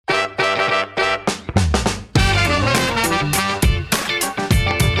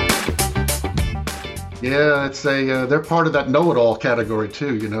Yeah, it's they're part of that know-it-all category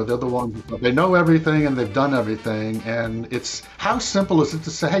too. They're the ones they know everything and they've done everything. And it's how simple is it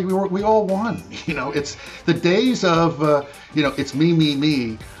to say, hey, we all won. It's the days of it's me, me,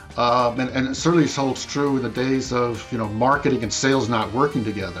 me. And it certainly holds true in the days of marketing and sales not working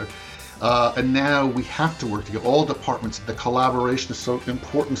together. And now we have to work together. All departments, the collaboration is so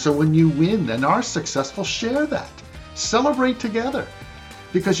important. So when you win and are successful, share that, celebrate together.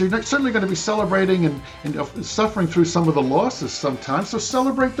 Because you're certainly going to be celebrating and suffering through some of the losses sometimes. So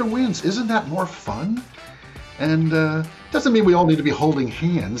celebrate the wins. Isn't that more fun? And doesn't mean we all need to be holding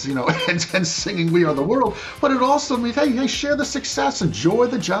hands, and singing "We Are the World." But it also means, hey, share the success, enjoy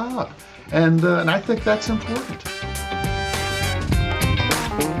the job, and I think that's important.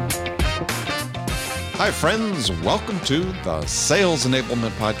 Hi, friends. Welcome to the Sales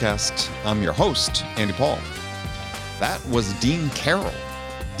Enablement Podcast. I'm your host, Andy Paul. That was Dean Carroll.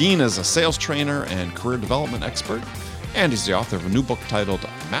 Dean is a sales trainer and career development expert, and he's the author of a new book titled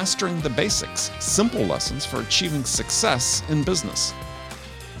Mastering the Basics: Simple Lessons for Achieving Success in Business.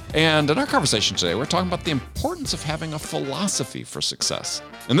 And in our conversation today, we're talking about the importance of having a philosophy for success.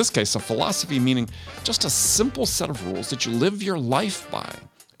 In this case, a philosophy meaning just a simple set of rules that you live your life by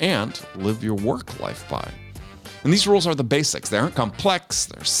and live your work life by. And these rules are the basics. They aren't complex.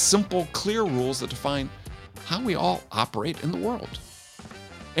 They're simple, clear rules that define how we all operate in the world.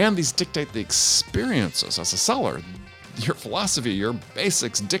 And these dictate the experiences as a seller. Your philosophy, your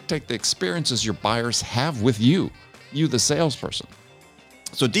basics dictate the experiences your buyers have with you, the salesperson.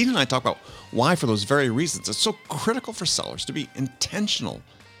 So Dean and I talk about why, for those very reasons, it's so critical for sellers to be intentional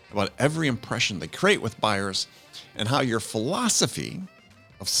about every impression they create with buyers, and how your philosophy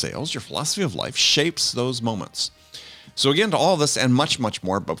of sales, your philosophy of life, shapes those moments. So again, to all this and much, much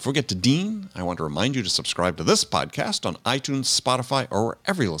more, but before we get to Dean, I want to remind you to subscribe to this podcast on iTunes, Spotify, or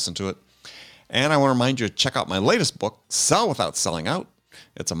wherever you listen to it. And I want to remind you to check out my latest book, Sell Without Selling Out.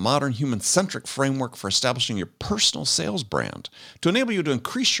 It's a modern human-centric framework for establishing your personal sales brand to enable you to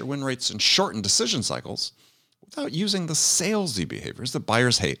increase your win rates and shorten decision cycles without using the salesy behaviors that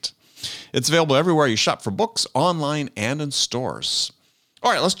buyers hate. It's available everywhere you shop for books, online and in stores.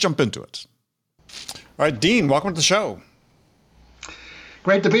 All right, let's jump into it. All right, Dean, welcome to the show.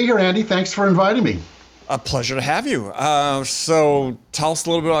 Great to be here, Andy. Thanks for inviting me. A pleasure to have you. So tell us a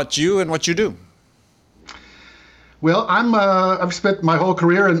little bit about you and what you do. Well, I've spent my whole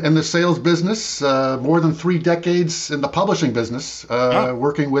career in the sales business, more than 3 decades in the publishing business,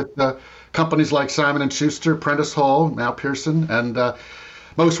 working with companies like Simon & Schuster, Prentice Hall, now Pearson, and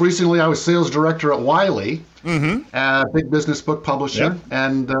most recently I was sales director at Wiley, a big business book publisher,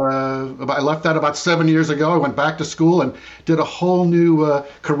 and I left that about 7 years ago. I went back to school and did a whole new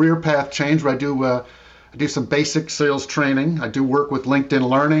career path change where I do some basic sales training. I do work with LinkedIn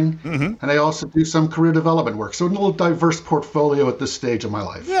Learning, and I also do some career development work. So a little diverse portfolio at this stage of my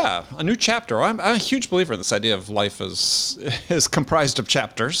life. Yeah, a new chapter. I'm a huge believer in this idea of life is comprised of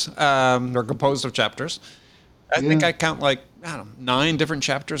chapters, or composed of chapters. I think I count 9 different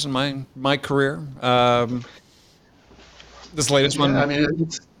chapters in my career. This latest one. I mean,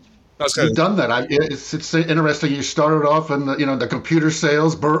 you've done that. It's interesting. You started off in the computer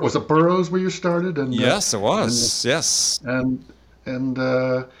sales. Was it Burroughs where you started? And yes, it was. Yes.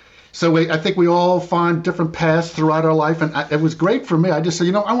 So I think we all find different paths throughout our life, and it was great for me. I just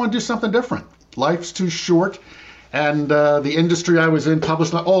said, I want to do something different. Life's too short. And the industry I was in,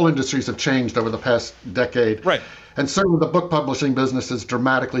 all industries have changed over the past decade. Right. And certainly the book publishing business has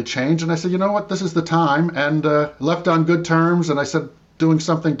dramatically changed. And I said, you know what, this is the time. And left on good terms. And I said, doing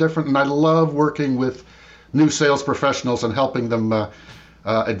something different. And I love working with new sales professionals and helping them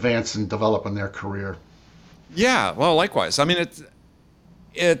advance and develop in their career. Yeah, well, likewise. I mean,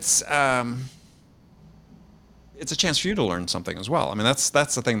 it's a chance for you to learn something as well. I mean, that's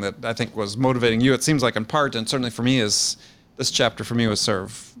the thing that I think was motivating you. It seems like in part, and certainly for me, is this chapter for me was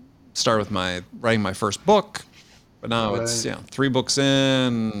start with writing my first book, but now it's 3 books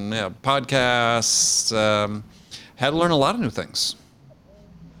in, podcasts. Had to learn a lot of new things.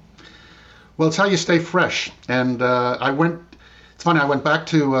 Well, it's how you stay fresh. And it's funny, I went back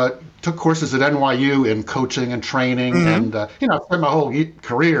to took courses at NYU in coaching and training, and I spent my whole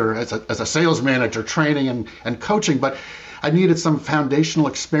career as a sales manager, training and coaching. But I needed some foundational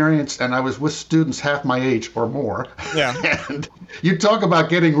experience, and I was with students half my age or more. Yeah. And you talk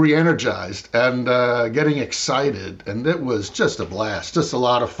about getting re-energized and getting excited, and it was just a blast, just a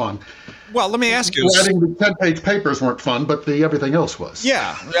lot of fun. Well, let me ask you. Writing the 10-page papers weren't fun, but everything else was.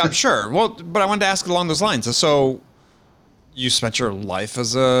 Yeah, I'm sure. Well, but I wanted to ask along those lines. So you spent your life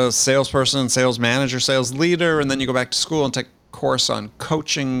as a salesperson, sales manager, sales leader, and then you go back to school and take a course on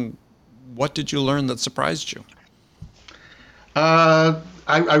coaching. what did you learn that surprised you?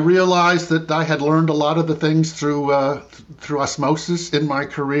 I realized that I had learned a lot of the things through osmosis in my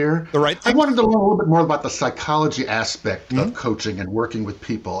career. The right I thing? wanted to learn a little bit more about the psychology aspect of coaching and working with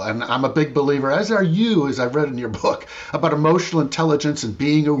people. And I'm a big believer, as are you, as I've read in your book, about emotional intelligence and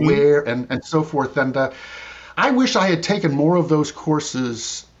being aware and so forth. And I wish I had taken more of those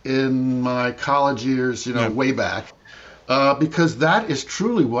courses in my college years, way back. Because that is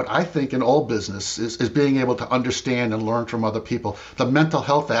truly what I think in all business is being able to understand and learn from other people. The mental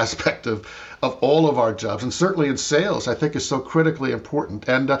health aspect of all of our jobs, and certainly in sales, I think is so critically important.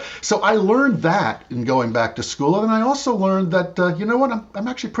 And so I learned that in going back to school. And I also learned that, I'm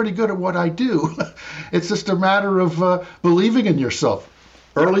actually pretty good at what I do. It's just a matter of believing in yourself.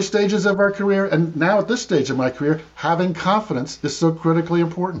 Early stages of our career, and now at this stage of my career, having confidence is so critically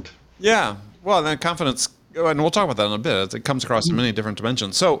important. Yeah. Well, then confidence, and we'll talk about that in a bit. It comes across in many different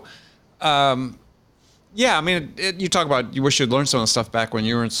dimensions. So, yeah, I mean, you talk about you wish you'd learned some of the stuff back when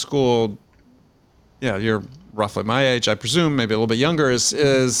you were in school. Yeah, you're roughly my age, I presume, maybe a little bit younger.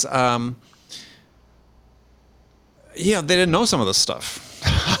 Yeah, they didn't know some of this stuff.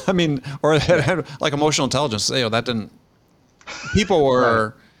 I mean, or they had like emotional intelligence. That didn't. People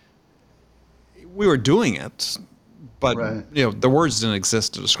were. Right. We were doing it, but right. The words didn't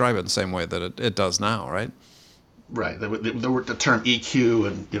exist to describe it in the same way that it does now, right? Right. The term EQ,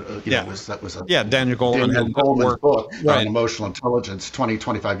 and that was Daniel Goleman's book right. on emotional intelligence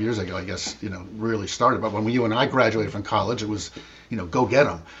 25 years ago, I guess, really started. But when you and I graduated from college, it was, go get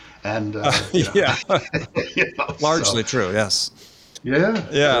them. And yeah, largely true. Yes. Yeah.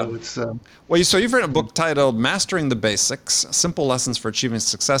 Yeah. So so you've written a book titled "Mastering the Basics: Simple Lessons for Achieving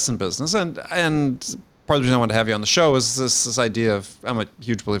Success in Business," and part of the reason I wanted to have you on the show is this idea of I'm a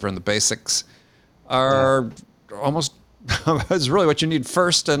huge believer in the basics are almost is really what you need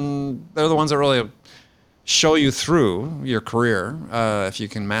first, and they're the ones that really show you through your career if you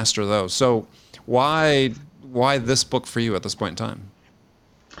can master those. So why this book for you at this point in time?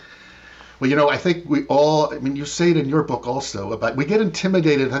 Well, I think you say it in your book also, about we get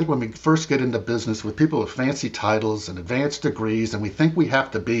intimidated, I think, when we first get into business with people with fancy titles and advanced degrees, and we think we have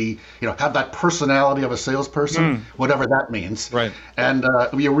to be, have that personality of a salesperson, whatever that means. Right. And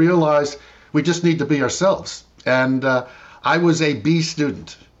we realize we just need to be ourselves. And I was a B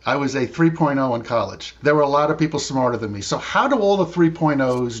student. I was a 3.0 in college. There were a lot of people smarter than me. So how do all the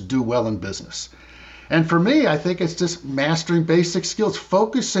 3.0s do well in business? And for me, I think it's just mastering basic skills,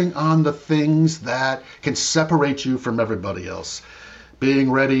 focusing on the things that can separate you from everybody else.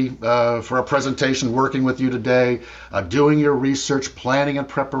 Being ready for a presentation, working with you today, doing your research, planning and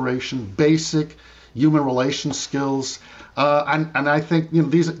preparation, basic human relation skills. And I think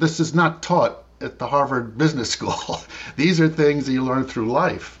this is not taught at the Harvard Business School. These are things that you learn through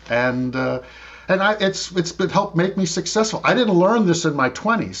life. And it's been helped make me successful. I didn't learn this in my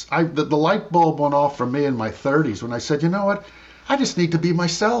 20s. The light bulb went off for me in my 30s when I said, you know what? I just need to be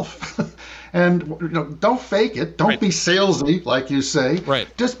myself. And don't fake it. Don't be salesy, like you say. Right.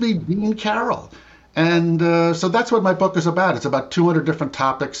 Just be Dean Carroll. And so that's what my book is about. It's about 200 different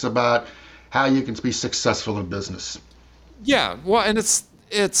topics about how you can be successful in business. Yeah. Well, and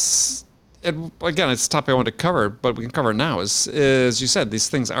again, it's a topic I want to cover, but we can cover it now. As you said, these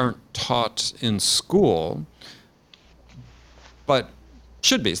things aren't taught in school, but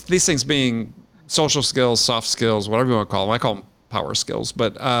should be. These things being social skills, soft skills, whatever you want to call them. I call them power skills,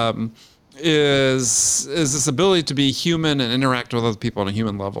 but is this ability to be human and interact with other people on a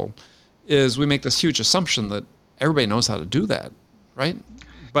human level. We make this huge assumption that everybody knows how to do that, right?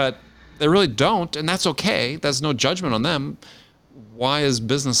 But they really don't, and that's okay. There's no judgment on them. Why, as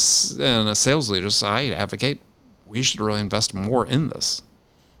business and as sales leaders, I advocate we should really invest more in this.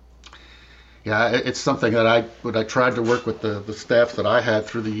 Yeah, it's something that I tried to work with the staff that I had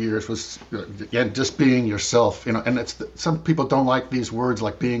through the years was, again, just being yourself. And some people don't like these words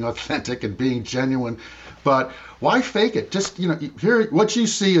like being authentic and being genuine, but why fake it? Just here, what you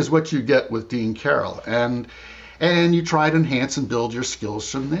see is what you get with Dean Carroll, and you try to enhance and build your skills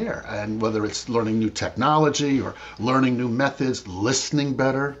from there. And whether it's learning new technology or learning new methods, listening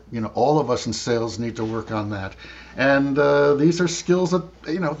better, all of us in sales need to work on that. And these are skills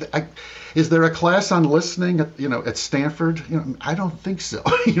that, is there a class on listening at Stanford? I don't think so.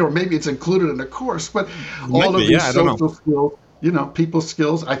 Maybe it's included in a course, but all of these social skills, people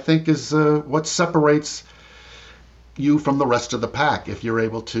skills, I think is what separates you from the rest of the pack if you're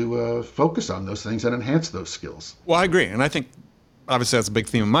able to focus on those things and enhance those skills. Well, I agree. And I think obviously that's a big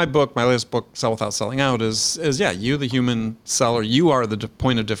theme of my book. My latest book, Sell Without Selling Out, is you, the human seller, you are the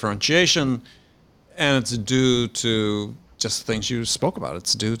point of differentiation, and it's due to just things you spoke about.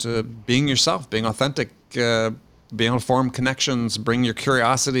 It's due to being yourself, being authentic, being able to form connections, bring your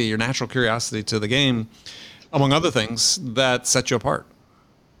curiosity, your natural curiosity to the game, among other things that set you apart.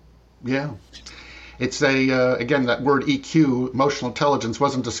 Yeah. It's again, that word EQ, emotional intelligence,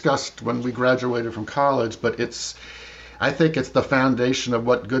 wasn't discussed when we graduated from college, but I think it's the foundation of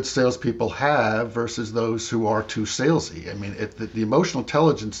what good salespeople have versus those who are too salesy. I mean, the emotional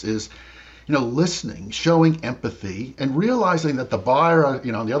intelligence is, listening, showing empathy, and realizing that the buyer,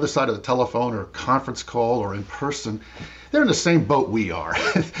 on the other side of the telephone or conference call or in person, they're in the same boat we are.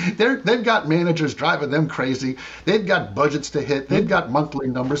 They've got managers driving them crazy. They've got budgets to hit. They've got monthly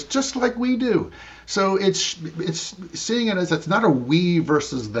numbers just like we do. So it's seeing it as it's not a we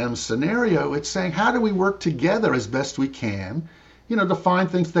versus them scenario. It's saying, how do we work together as best we can, to find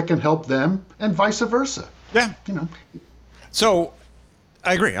things that can help them and vice versa. Yeah. So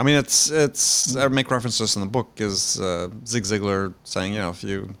I agree. I mean, I make reference to this in the book, is Zig Ziglar saying, if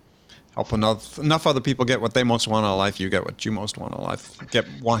you help enough other people get what they most want out of life, you get what you most want out of life.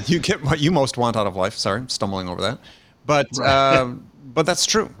 You get what you most want out of life. Sorry, I'm stumbling over that. But right. But that's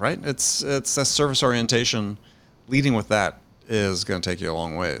true, right? It's that service orientation. Leading with that is going to take you a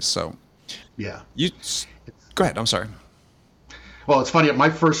long ways. So yeah, go ahead. I'm sorry. Well, it's funny. At my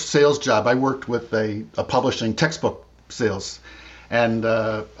first sales job, I worked with a publishing textbook sales. And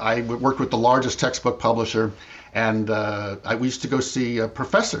I worked with the largest textbook publisher, and we used to go see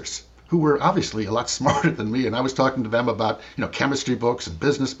professors who were obviously a lot smarter than me. And I was talking to them about, chemistry books and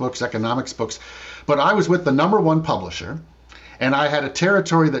business books, economics books. But I was with the number one publisher, and I had a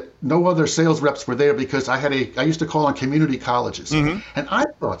territory that no other sales reps were there because I used to call on community colleges. Mm-hmm. And I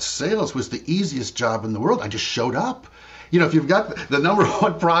thought sales was the easiest job in the world. I just showed up. If you've got the number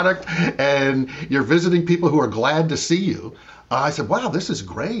one product and you're visiting people who are glad to see you, I said, wow, this is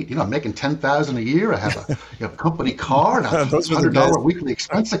great. I'm making $10,000 a year. I have a company car and a $100 weekly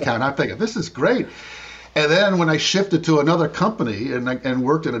expense account. I'm thinking, this is great. And then when I shifted to another company and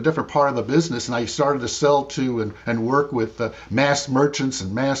worked in a different part of the business, and I started to sell to and work with mass merchants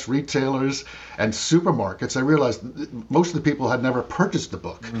and mass retailers and supermarkets, I realized most of the people had never purchased the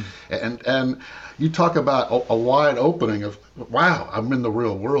book. Mm. And you talk about a wide opening of, wow, I'm in the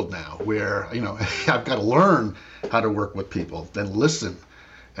real world now where, I've got to learn how to work with people and listen.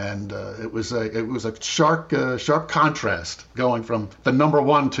 And it was a sharp contrast going from the number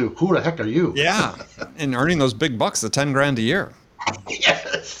one to who the heck are you? Yeah, and earning those big bucks, the $10,000 a year.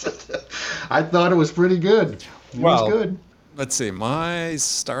 Yes, I thought it was pretty good. It was good. Let's see. My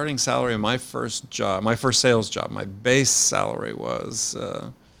starting salary in my first sales job, my base salary was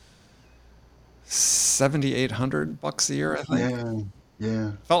 $7,800 a year, I think.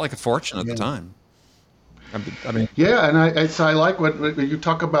 Yeah. Felt like a fortune at the time. I mean, yeah, and I like what you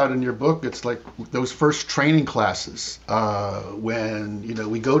talk about in your book. It's like those first training classes when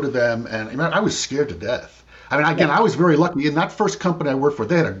we go to them, and I was scared to death. I mean, again, I was very lucky. In that first company I worked for,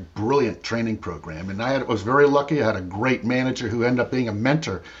 they had a brilliant training program, and I was very lucky. I had a great manager who ended up being a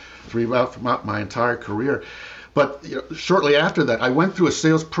mentor throughout my entire career. But shortly after that, I went through a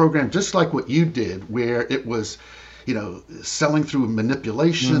sales program just like what you did, where it was selling through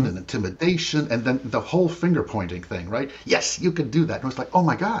manipulation and intimidation, and then the whole finger pointing thing, right? Yes, you could do that. And I was like, oh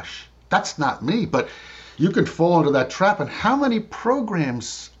my gosh, that's not me. But you could fall into that trap. And how many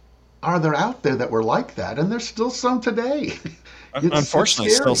programs are there out there that were like that? And there's still some today. Unfortunately,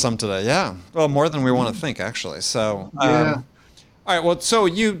 still some today. Yeah. Well, more than we want to think, actually. So, yeah. All right. Well, so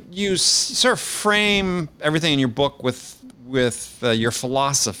you sort of frame everything in your book with your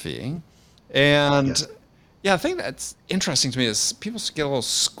philosophy, and yeah, the thing that's interesting to me is people get a little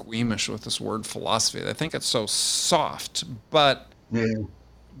squeamish with this word philosophy. They think it's so soft, but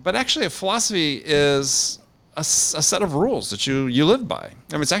actually, a philosophy is a set of rules that you live by.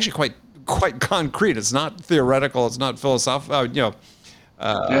 I mean, it's actually quite concrete. It's not theoretical. It's not philosophical. I was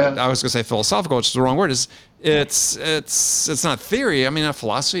going to say philosophical, which is the wrong word. It's not theory. I mean, a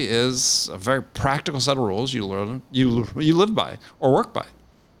philosophy is a very practical set of rules you live by or work by.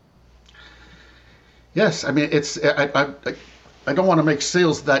 Yes, I mean I don't want to make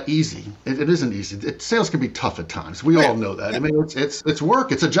sales that easy. It isn't easy. Sales can be tough at times. We all know that. I mean, it's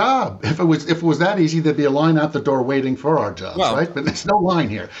work. It's a job. If it was that easy, there'd be a line out the door waiting for our jobs, right? But there's no line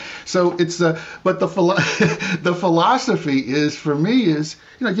here. So it's but the philosophy is for me is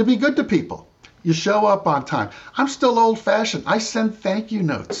you be good to people. You show up on time. I'm still old-fashioned. I send thank you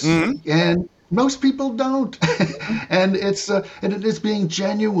notes, and most people don't. And it is being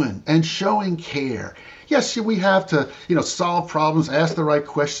genuine and showing care. Yes, we have to, solve problems, ask the right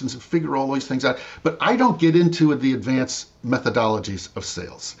questions, and figure all these things out. But I don't get into the advanced methodologies of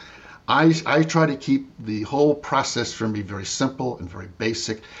sales. I try to keep the whole process for me very simple and very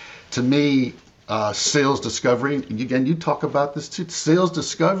basic. To me, sales discovery, and again, you talk about this too. Sales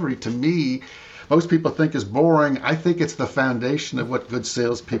discovery, to me, most people think is boring. I think it's the foundation of what good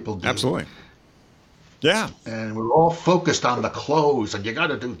salespeople do. Absolutely. Yeah. And we're all focused on the close, and you got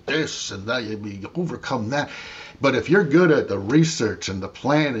to do this, and that you overcome that. But if you're good at the research and the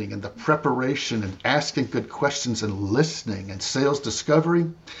planning and the preparation and asking good questions and listening and sales discovery,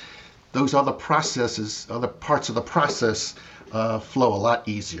 those other processes, other parts of the process flow a lot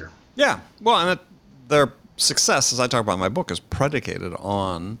easier. Yeah. Well, and their success, as I talk about in my book, is predicated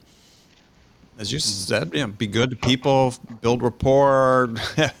on, as you said, be good to people, build rapport,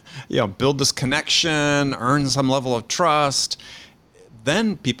 build this connection, earn some level of trust.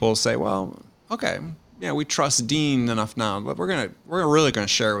 Then people say, well, okay, we trust Dean enough now, but we're really gonna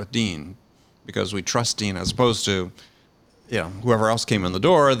share it with Dean because we trust Dean, as opposed to, whoever else came in the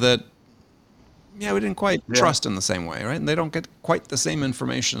door that, we didn't quite trust in the same way, right? And they don't get quite the same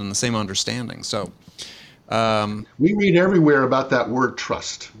information and the same understanding. So we read everywhere about that word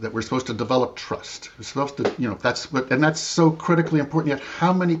trust, that we're supposed to develop trust. We're supposed to, that's so critically important. Yet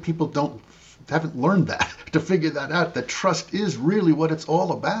how many people haven't learned that, to figure that out, that trust is really what it's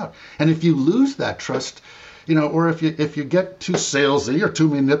all about. And if you lose that trust, or if you get too salesy or too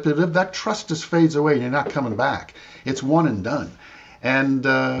manipulative, that trust just fades away and you're not coming back. It's one and done. And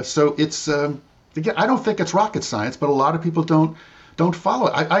so it's, again, I don't think it's rocket science, but a lot of people don't follow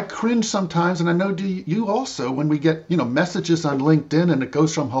it. I cringe sometimes, and I know you also, when we get messages on LinkedIn and it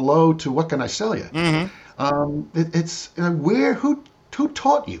goes from hello to what can I sell you. Mm-hmm. It's who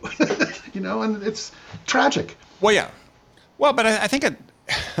taught you, and it's tragic. Well, yeah. Well, but I think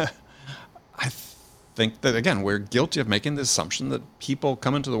I think that, again, we're guilty of making the assumption that people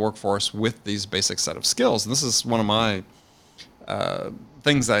come into the workforce with these basic set of skills. And this is one of my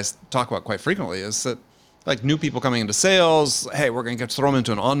things that I talk about quite frequently, is that, like, new people coming into sales, hey, we're going to throw them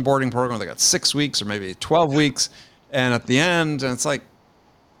into an onboarding program. They got 6 weeks or maybe 12 weeks. And at the end, and it's like,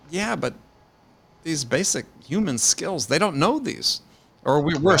 yeah, but these basic human skills, they don't know these. Or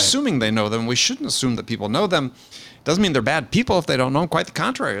we're assuming they know them. We shouldn't assume that people know them. Doesn't mean they're bad people if they don't know them. Quite the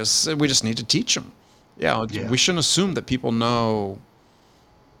contrary. We just need to teach them. We shouldn't assume that people know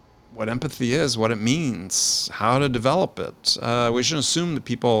what empathy is, what it means, how to develop it. We shouldn't assume that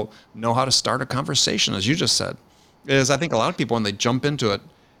people know how to start a conversation, as you just said. I think a lot of people, when they jump into it,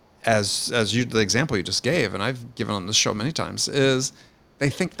 as the example you just gave, and I've given on this show many times, is they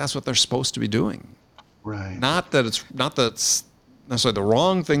think that's what they're supposed to be doing. Right. Not that it's necessarily the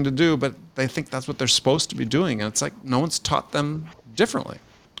wrong thing to do, but they think that's what they're supposed to be doing. And it's like no one's taught them differently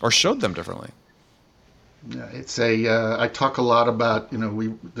or showed them differently. Yeah, it's I talk a lot about,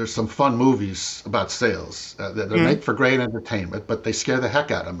 there's some fun movies about sales that are made for great entertainment, but they scare the heck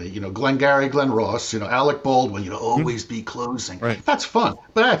out of me. Glengarry Glen Ross, Alec Baldwin, always be closing. Right. That's fun,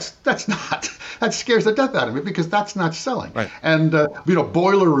 but that's not. That scares the death out of me because that's not selling. Right. And,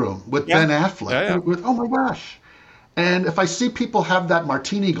 Boiler Room with Ben Affleck, with, oh my gosh. And if I see people have that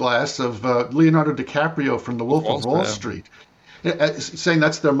martini glass of Leonardo DiCaprio from The Wolf of Wall Street, saying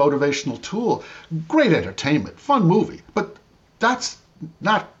that's their motivational tool, great entertainment, fun movie, but that's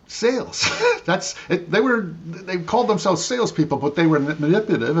not sales. They called themselves salespeople, but they were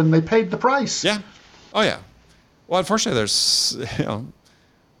manipulative and they paid the price. Yeah. Oh yeah. Well, unfortunately, there's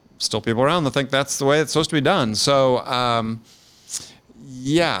still people around that think that's the way it's supposed to be done. So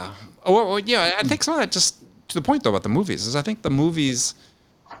yeah. Well, yeah. I think some of that, just to the point though about the movies, is I think the movies,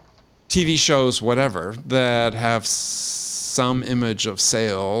 TV shows, whatever, that have some image of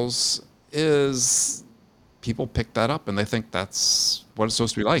sales, is people pick that up and they think that's what it's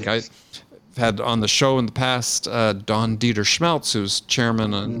supposed to be like. I've had on the show in the past Don Dieter Schmeltz, who's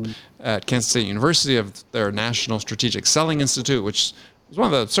chairman at Kansas State University of their National Strategic Selling Institute, which is one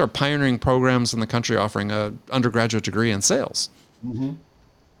of the sort of pioneering programs in the country offering an undergraduate degree in sales. Mm-hmm.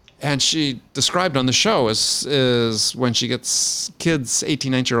 And she described on the show is when she gets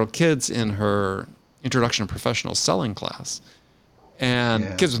 18, 19-year-old kids in her introduction to professional selling class,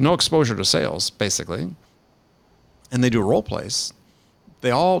 and kids with no exposure to sales, basically, and they do role plays, they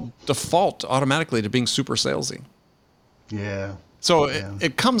all default automatically to being super salesy. Yeah. So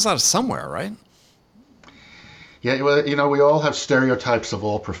it comes out of somewhere, right? Yeah, well, we all have stereotypes of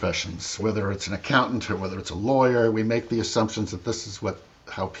all professions, whether it's an accountant or whether it's a lawyer. We make the assumptions that this is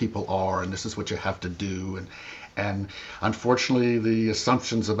how people are and this is what you have to do. And unfortunately, the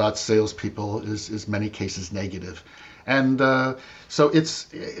assumptions about salespeople is many cases negative. And so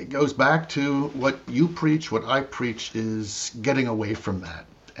it goes back to what you preach, what I preach, is getting away from that.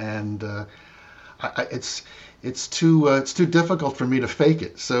 And it's too difficult for me to fake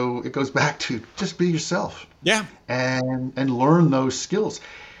it. So it goes back to just be yourself Yeah. and learn those skills.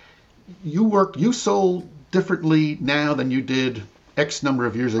 You sold differently now than you did X number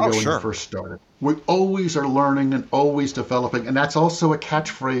of years ago when Sure. you first started. We always are learning and always developing, and that's also a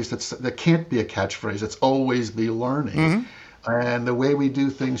catchphrase that can't be a catchphrase. It's always be learning. And the way we do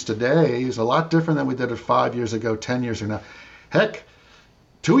things today is a lot different than we did it 5 years ago, 10 years ago. Heck,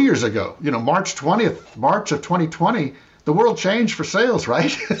 2 years ago, March 20th, March of 2020, the world changed for sales,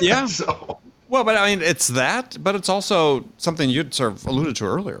 right? Yeah. So, Well, but I mean, it's that, but it's also something you'd sort of alluded to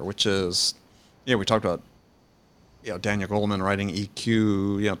earlier, which is, we talked about, Daniel Goleman writing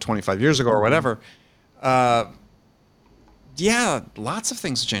EQ, 25 years ago or whatever. Lots of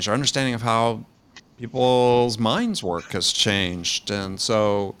things have changed. Our understanding of how people's minds work has changed. And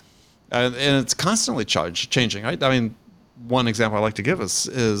so, and it's constantly changing. I mean, one example I like to give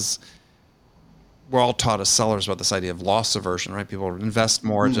is we're all taught as sellers about this idea of loss aversion, right? People invest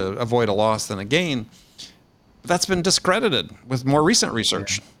more to avoid a loss than a gain. But that's been discredited with more recent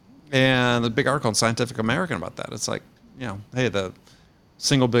research. And the big article in Scientific American about that. It's like, hey, the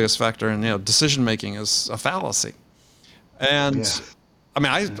single biggest factor in decision-making is a fallacy. And I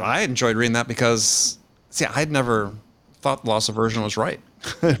mean, I enjoyed reading that because, I'd never thought loss aversion was right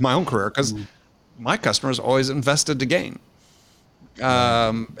in my own career because my customers always invested to gain.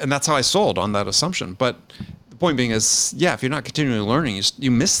 And that's how I sold on that assumption. But the point being is, if you're not continually learning,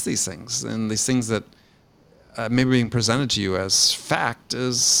 you miss these things. And these things that maybe being presented to you as fact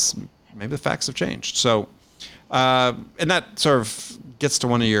is maybe the facts have changed. So, and that sort of gets to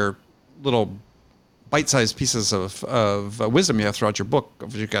one of your little bite-sized pieces of wisdom you have throughout your book.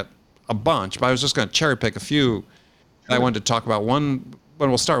 You've got a bunch, but I was just going to cherry pick a few that I wanted to talk about. One, when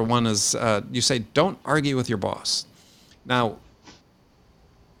we'll start with one is you say, don't argue with your boss. Now,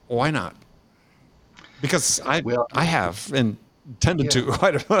 why not? Because I have and tended to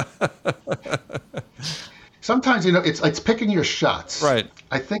quite a sometimes it's picking your shots. Right.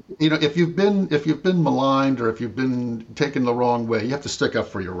 I think if you've been maligned or if you've been taken the wrong way, you have to stick up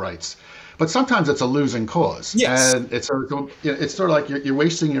for your rights. But sometimes it's a losing cause. Yes. And it's sort of like you're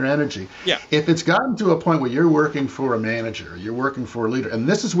wasting your energy. Yeah. If it's gotten to a point where you're working for a manager, you're working for a leader, and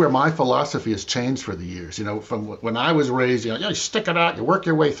this is where my philosophy has changed for the years. From when I was raised, you stick it out, you work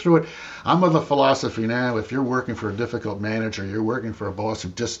your way through it. I'm of the philosophy now, if you're working for a difficult manager, you're working for a boss who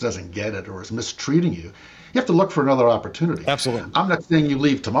just doesn't get it or is mistreating you, you have to look for another opportunity. Absolutely. I'm not saying you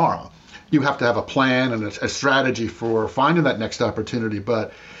leave tomorrow. You have to have a plan and a strategy for finding that next opportunity,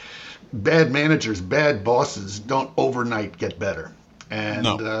 but bad managers, bad bosses don't overnight get better. And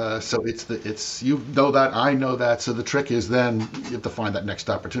so it's you know that, I know that. So the trick is then you have to find that next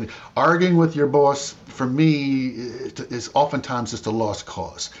opportunity. Arguing with your boss, for me, is oftentimes just a lost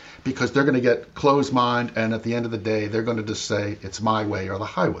cause because they're going to get closed mind, and at the end of the day, they're going to just say it's my way or the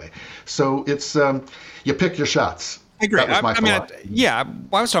highway. So it's you pick your shots. I agree. That was my philosophy.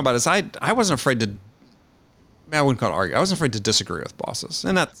 What I was talking about is I wasn't afraid to. I wouldn't call it argue. I wasn't afraid to disagree with bosses,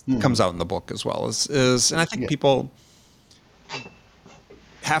 and that comes out in the book as well. And I think people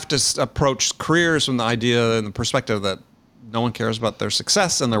have to approach careers from the idea and the perspective that no one cares about their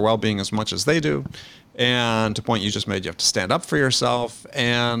success and their well-being as much as they do. And to the point you just made, you have to stand up for yourself.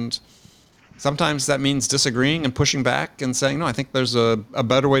 And sometimes that means disagreeing and pushing back and saying, no, I think there's a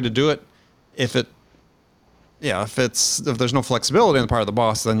better way to do it. If there's no flexibility on the part of the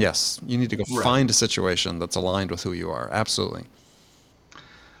boss, then yes, you need to go find a situation that's aligned with who you are. Absolutely.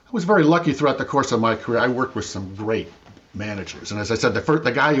 I was very lucky throughout the course of my career. I worked with some great managers, and as I said,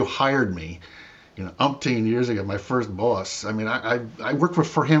 the guy who hired me, umpteen years ago, my first boss. I mean, I worked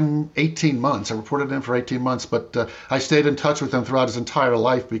for him 18 months. I reported to him for 18 months, but I stayed in touch with him throughout his entire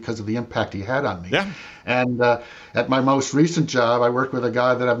life because of the impact he had on me. Yeah. And at my most recent job, I worked with a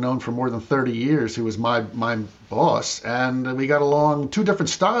guy that I've known for more than 30 years who was my boss, and we got along, two different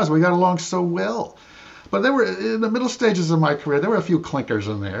styles. We got along so well. But there were, in the middle stages of my career, there were a few clinkers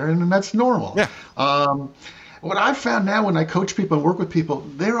in there, and that's normal. Yeah. What I've found now when I coach people and work with people,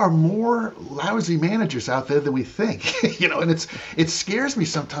 there are more lousy managers out there than we think, and it scares me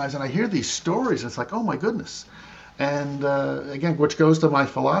sometimes. And I hear these stories, and it's like, oh my goodness. And again, which goes to my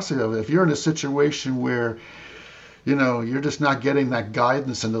philosophy of if you're in a situation where, you're just not getting that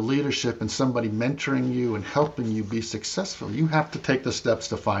guidance and the leadership and somebody mentoring you and helping you be successful, you have to take the steps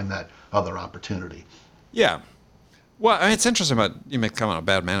to find that other opportunity. Yeah. Well, I mean, it's interesting about you make comment on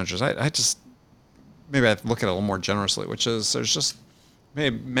bad managers. I just, maybe I look at it a little more generously, which is there's just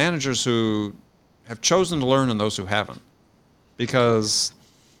maybe managers who have chosen to learn and those who haven't. Because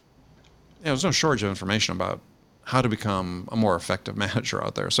there's no shortage of information about how to become a more effective manager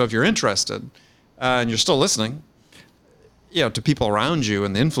out there. So if you're interested, and you're still listening, to people around you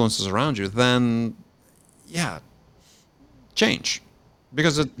and the influences around you, then change,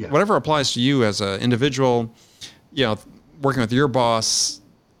 because whatever applies to you as an individual, working with your boss,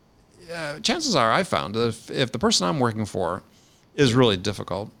 chances are I found if the person I'm working for is really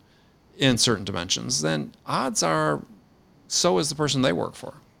difficult in certain dimensions, then odds are so is the person they work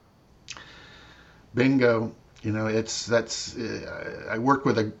for. Bingo. I worked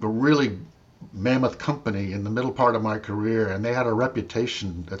with a really mammoth company in the middle part of my career, and they had a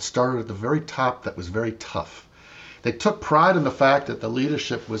reputation that started at the very top that was very tough. They took pride in the fact that the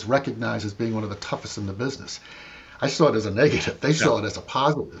leadership was recognized as being one of the toughest in the business. I saw it as a negative. They saw it as a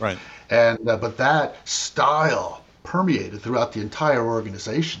positive. Right. And but that style permeated throughout the entire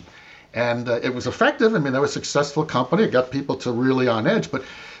organization. And it was effective. I mean, they were a successful company. It got people to really on edge, but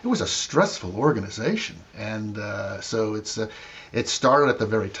it was a stressful organization. And so it started at the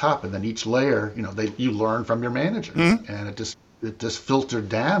very top, and then each layer, you learn from your manager, and it just filtered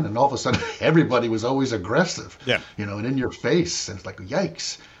down, and all of a sudden everybody was always aggressive, and in your face, and it's like,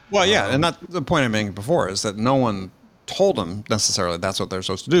 yikes. Well, and that the point I made before is that no one told them necessarily that's what they're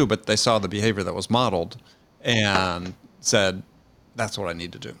supposed to do, but they saw the behavior that was modeled and said, that's what I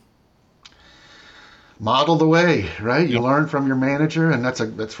need to do. Model the way, right? You learn from your manager, and that's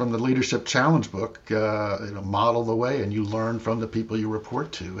from the Leadership Challenge book. Model the way, and you learn from the people you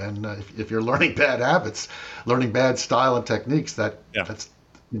report to. And if you're learning bad habits, learning bad style and techniques, that's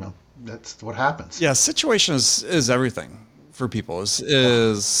what happens. Yeah, situation is everything for people.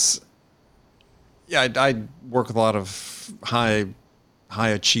 I work with a lot of high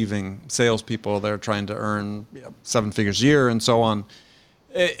achieving salespeople. They're trying to earn 7 figures a year and so on.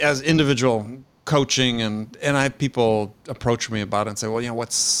 As individual coaching, and I have people approach me about it and say, well,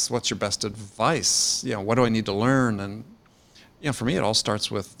 what's your best advice? What do I need to learn? And for me, it all starts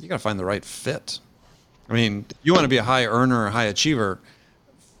with you got to find the right fit. I mean, if you want to be a high earner or high achiever,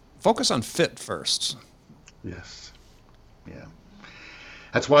 focus on fit first. Yes. Yeah.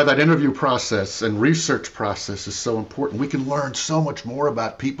 That's why that interview process and research process is so important. We can learn so much more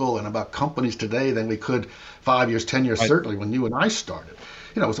about people and about companies today than we could 5 years, 10 years, certainly when you and I started.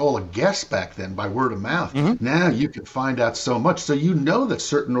 It was all a guess back then by word of mouth. Mm-hmm. Now you can find out so much. So that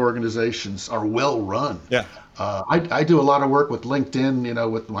certain organizations are well run. Yeah. I do a lot of work with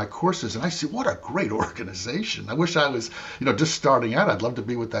LinkedIn, with my courses, and I see what a great organization. I wish I was, just starting out. I'd love to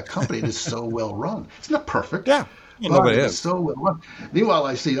be with that company. It is so well run. It's not perfect. Yeah. But it's so well run. Meanwhile,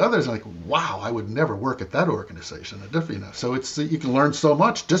 I see others like, wow, I would never work at that organization. So you can learn so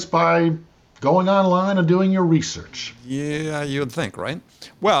much just by going online and doing your research. Yeah, you would think, right?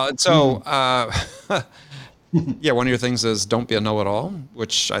 Well, so one of your things is don't be a know-it-all,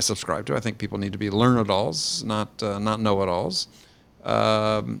 which I subscribe to. I think people need to be learn-it-alls, not know-it-alls.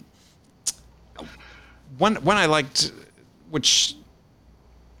 When I liked, which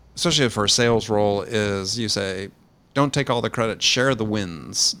especially for a sales role, is you say, don't take all the credit, share the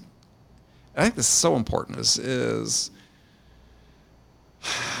wins. I think this is so important. Is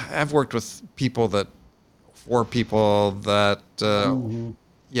I've worked with people that the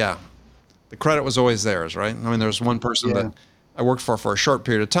credit was always theirs, right? I mean, there's one person that I worked for a short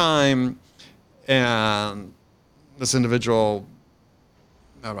period of time, and this individual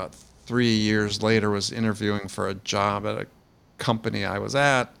about 3 years later was interviewing for a job at a company I was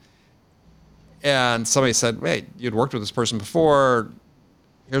at, and somebody said, "Wait, you'd worked with this person before.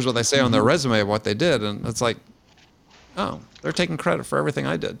 Here's what they say on their resume of what they did," and it's like, oh, they're taking credit for everything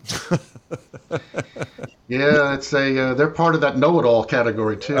I did. Yeah, they're part of that know-it-all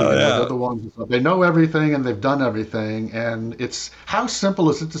category too. They're the ones they know everything and they've done everything. And it's how simple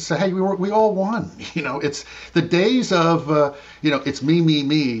is it to say, hey, we all won. It's the days of it's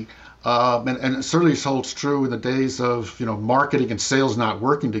me. And it certainly holds true in the days of marketing and sales not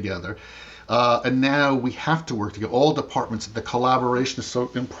working together. And now we have to work together. All departments, the collaboration is so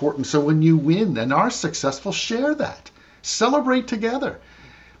important. So when you win and are successful, share that. Celebrate together,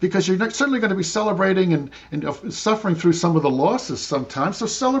 because you're certainly going to be celebrating and suffering through some of the losses sometimes. So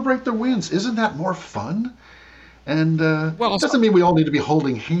celebrate the wins. Isn't that more fun? And it doesn't mean we all need to be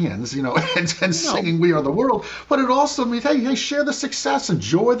holding hands, and singing "We Are the World," but it also means, hey, share the success,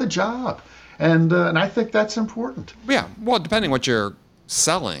 enjoy the job, and I think that's important. Yeah, well, depending what you're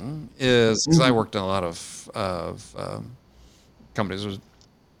selling is, because I worked in a lot of companies. It was a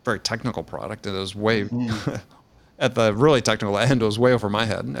very technical product, and it was way. At the really technical end, it was way over my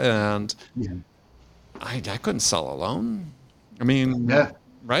head, and I couldn't sell alone. I mean,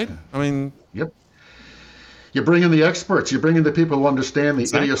 right? I mean, yep. You bring in the experts. You bring in the people who understand the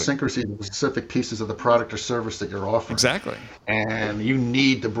Exactly. idiosyncrasies of the specific pieces of the product or service that you're offering. Exactly. And you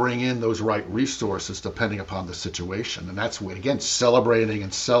need to bring in those right resources depending upon the situation. And that's what, again, celebrating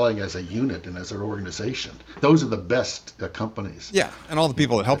and selling as a unit and as an organization. Those are the best companies. Yeah, and all the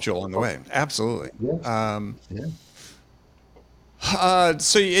people that helped you along the way. Absolutely. Yeah. And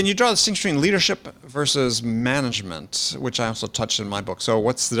you draw the distinction between leadership versus management, which I also touched in my book. So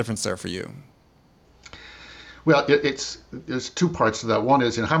what's the difference there for you? Well, there's two parts to that. One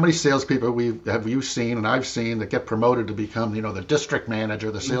is, how many salespeople have you seen and I've seen that get promoted to become, the district manager,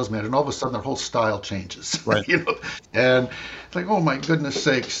 the sales manager, and all of a sudden their whole style changes, right? And it's like, oh my goodness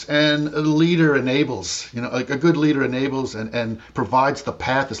sakes! And a leader enables, like a good leader enables and provides the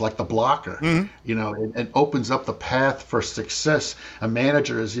path, is like the blocker, and opens up the path for success. A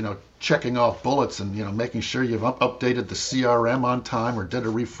manager is, checking off bullets and making sure you've updated the CRM on time or did a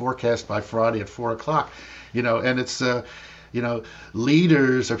reforecast by Friday at 4:00. And it's,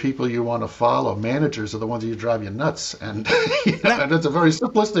 leaders are people you want to follow. Managers are the ones that drive you nuts. And, and it's a very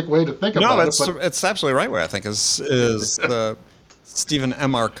simplistic way to think about it. No, it's absolutely right way, I think, is the Stephen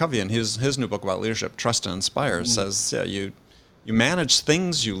M.R. Covey in his new book about leadership, Trust and Inspire, says, you manage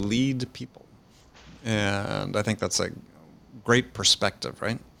things, you lead people. And I think that's a great perspective,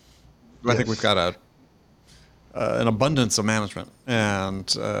 right? Yes. I think we've got an abundance of management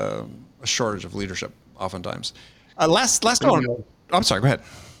and a shortage of leadership. Oftentimes. Last one. I'm sorry, go ahead.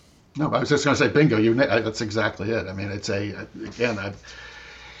 No, I was just going to say, bingo. That's exactly it. I mean,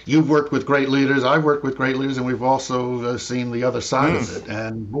 you've worked with great leaders. I've worked with great leaders, and we've also seen the other side of it.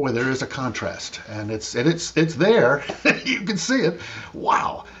 And boy, there is a contrast, and it's there. You can see it.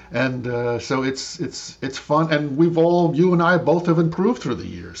 Wow. And so it's fun, and you and I both have improved through the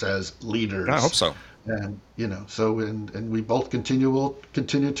years as leaders. I hope so. And and we both will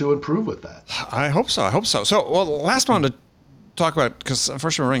continue to improve with that. I hope so. So, the last one to talk about, because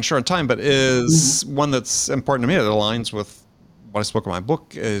unfortunately we're running short on time, but is one that's important to me that aligns with what I spoke in my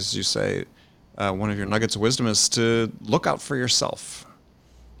book. Is, you say one of your nuggets of wisdom is to look out for yourself.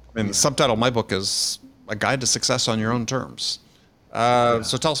 And the subtitle of my book is A Guide to Success on Your Own Terms.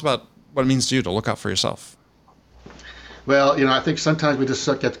 So tell us about what it means to you to look out for yourself. Well, I think sometimes we just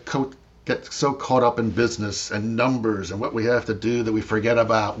get so caught up in business and numbers and what we have to do that we forget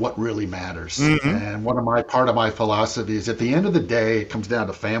about what really matters. And part of my philosophy is, at the end of the day, it comes down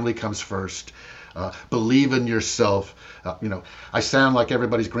to family comes first. Believe in yourself. I sound like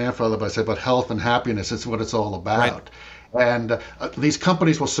everybody's grandfather, but I say, but health and happiness is what it's all about. Right. And these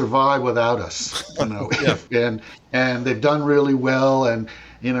companies will survive without us, and they've done really well. And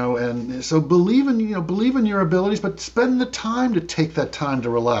so believe in your abilities, but spend the time to take that time to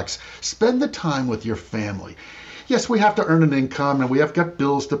relax. Spend the time with your family. Yes, we have to earn an income, and we have got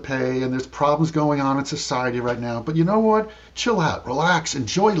bills to pay, and there's problems going on in society right now. But you know what? Chill out, relax,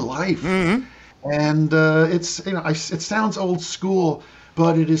 enjoy life. And it sounds old school,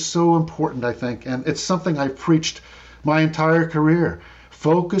 but it is so important, I think, and it's something I've preached my entire career.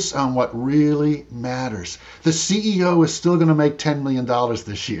 Focus on what really matters. The CEO is still going to make $10 million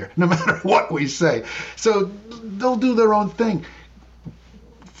this year, no matter what we say. So they'll do their own thing.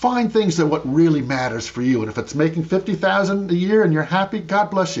 Find things that what really matters for you. And if it's making $50,000 a year and you're happy,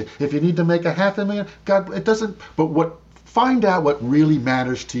 God bless you. If you need to make $500,000, it doesn't. But find out what really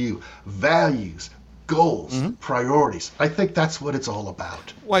matters to you. Values, goals, priorities. I think that's what it's all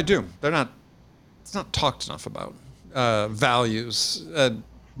about. Well, I do. It's not talked enough about. Values.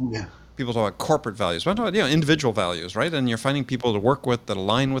 People talk about corporate values, but I'm talking about individual values, right? And you're finding people to work with that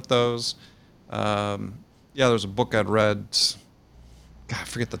align with those. There's a book I'd read. God, I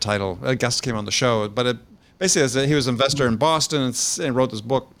forget the title. A guest came on the show, but it basically says that he was an investor in Boston and wrote this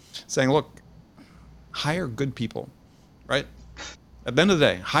book saying, look, hire good people, right? At the end of the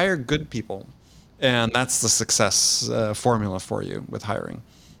day, hire good people, and that's the success formula for you with hiring.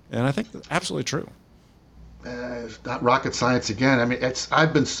 And I think that's absolutely true. It's not rocket science again. I mean,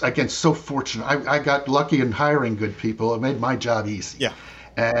 I've been, again, so fortunate. I got lucky in hiring good people. It made my job easy. Yeah.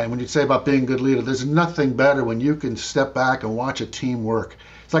 And when you say about being a good leader, there's nothing better when you can step back and watch a team work.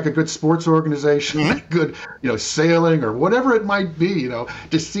 It's like a good sports organization, good, sailing or whatever it might be,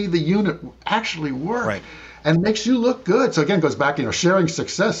 to see the unit actually work. Right. And it makes you look good. So again, it goes back, sharing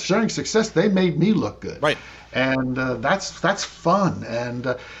success. Sharing success, they made me look good. Right. And that's fun.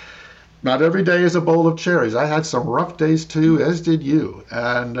 And not every day is a bowl of cherries. I had some rough days too, as did you.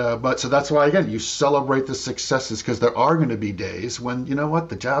 And so that's why, again, you celebrate the successes, because there are going to be days when,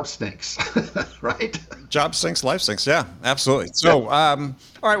 the job stinks, right? Job stinks, life stinks. Yeah, absolutely. So, all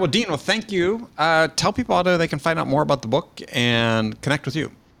right. Well, Dean, thank you. Tell people how they can find out more about the book and connect with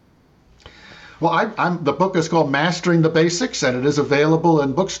you. Well, the book is called Mastering the Basics, and it is available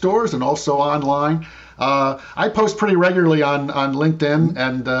in bookstores and also online. I post pretty regularly on LinkedIn,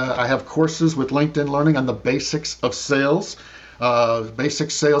 and I have courses with LinkedIn Learning on the basics of sales,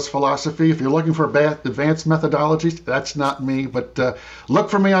 basic sales philosophy. If you're looking for advanced methodologies, that's not me, but look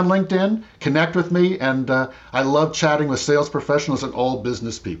for me on LinkedIn, connect with me, and I love chatting with sales professionals and all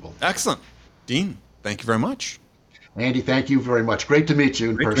business people. Excellent. Dean, thank you very much. Andy, thank you very much. Great to meet you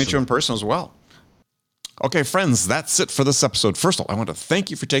in person. Great to meet you in person as well. Okay, friends, that's it for this episode. First of all, I want to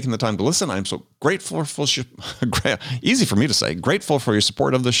thank you for taking the time to listen. I'm so grateful for easy for me to say, grateful for your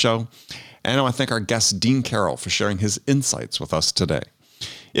support of the show. And I want to thank our guest, Dean Carroll, for sharing his insights with us today.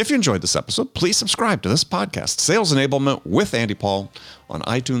 If you enjoyed this episode, please subscribe to this podcast, Sales Enablement with Andy Paul, on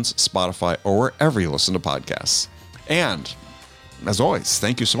iTunes, Spotify, or wherever you listen to podcasts. And as always,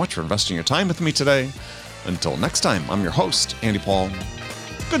 thank you so much for investing your time with me today. Until next time, I'm your host, Andy Paul.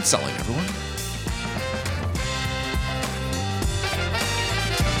 Good selling, everyone.